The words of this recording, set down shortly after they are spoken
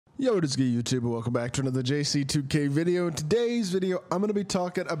Yo, what is good, YouTube, and welcome back to another JC2K video. In today's video, I'm going to be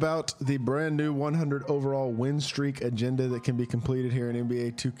talking about the brand new 100 overall win streak agenda that can be completed here in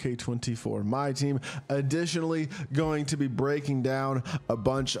NBA 2K24 MyTEAM. Additionally, going to be breaking down a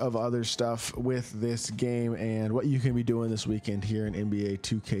bunch of other stuff with this game and what you can be doing this weekend here in NBA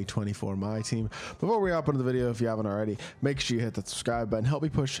 2K24 MyTEAM. Before we hop into the video, if you haven't already, make sure you hit the subscribe button. Help me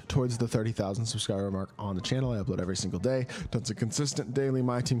push towards the 30,000 subscriber mark on the channel. I upload every single day. Tons of consistent daily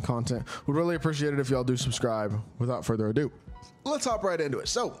MyTEAM content. Would really appreciate it if y'all do subscribe. Without further ado, let's hop right into it.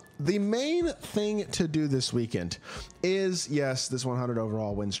 So the main thing to do this weekend is, yes, this 100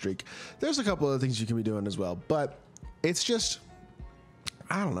 overall win streak. There's a couple other things you can be doing as well, but it's just,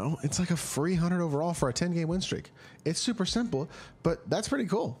 I don't know, it's like a free 100 overall for a 10-game win streak. It's super simple, but that's pretty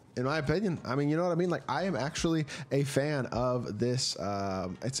cool in my opinion. I mean, you know what I mean? Like, I am actually a fan of this.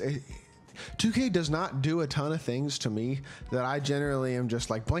 2K does not do a ton of things to me that I generally am just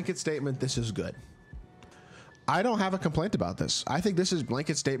like, blanket statement, this is good. I don't have a complaint about this. I think this is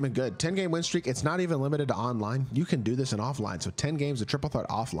blanket statement good. 10-game win streak. It's not even limited to online. You can do this in offline. So 10 games, a triple threat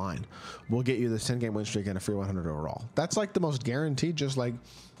offline will get you this 10-game win streak and a free 100 overall. That's like the most guaranteed, just like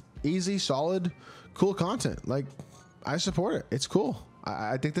easy, solid, cool content. Like, I support it. It's cool.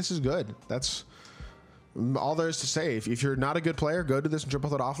 I think this is good. That's all there is to say. If you're not a good player, go do this in triple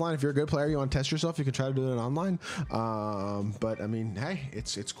threat offline. If you're a good player, you want to test yourself, you can try to do it online. But I mean, hey,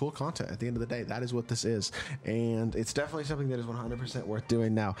 it's cool content. At the end of the day, that is what this is, and it's definitely something that is 100% worth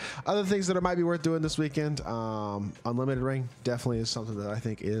doing. Now, other things that it might be worth doing this weekend, unlimited ring definitely is something that I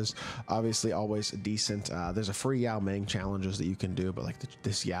think is obviously always decent. There's a free Yao Ming challenges that you can do, but like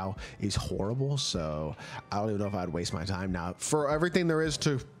this Yao is horrible, so I don't even know if I'd waste my time now. For everything there is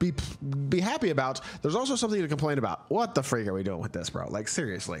to be happy about, there's also something to complain about. What the freak are we doing with this, bro? Like,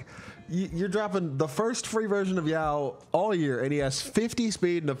 seriously, you're dropping the first free version of Yao all year, and he has 50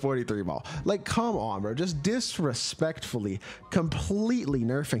 speed and a 43 ball. Like, come on, bro. Just disrespectfully, completely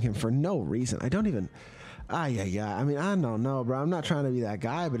nerfing him for no reason. I don't even. Yeah. I mean, I don't know, bro. I'm not trying to be that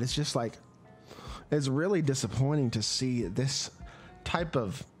guy, but it's just like, it's really disappointing to see this type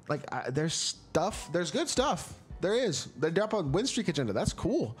of like. There's good stuff. There is. They drop a win streak agenda. That's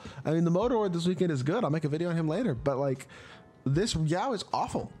cool. I mean, the Motor this weekend is good. I'll make a video on him later. But like, this Yao is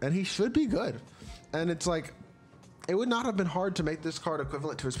awful, and he should be good. And it's like, it would not have been hard to make this card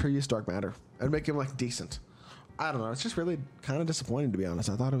equivalent to his previous Dark Matter and make him like decent. I don't know. It's just really kind of disappointing, to be honest.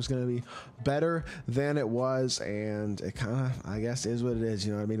 I thought it was going to be better than it was, and it kind of, I guess, is what it is.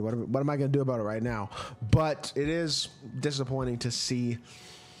 You know what I mean? What am I going to do about it right now? But it is disappointing to see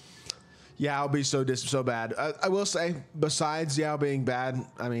Yao be so bad. I will say, besides Yao being bad,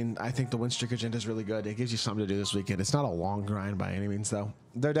 I mean, I think the win streak agenda is really good. It gives you something to do this weekend. It's not a long grind by any means, though.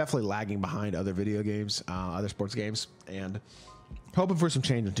 They're definitely lagging behind other video games, other sports games, and hoping for some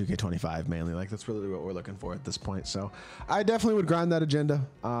change in 2K25 mainly. Like, that's really what we're looking for at this point. So I definitely would grind that agenda.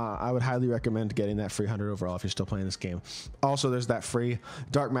 I would highly recommend getting that free 100 overall if you're still playing this game. Also, there's that free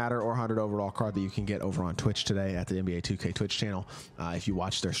Dark Matter or 100 overall card that you can get over on Twitch today at the NBA 2K Twitch channel. If you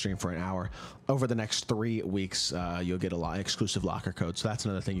watch their stream for an hour over the next 3 weeks, you'll get a lot exclusive locker code. So that's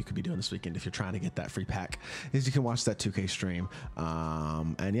another thing you could be doing this weekend if you're trying to get that free pack, is you can watch that 2K stream.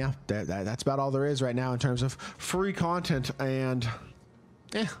 And yeah, that's about all there is right now in terms of free content. And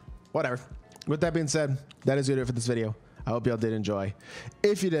whatever. With that being said, that is it for this video. I hope y'all did enjoy.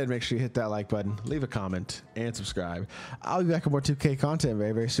 If you did, make sure you hit that like button, leave a comment, and subscribe. I'll be back with more 2K content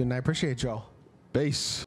very, very soon. I appreciate y'all. Peace.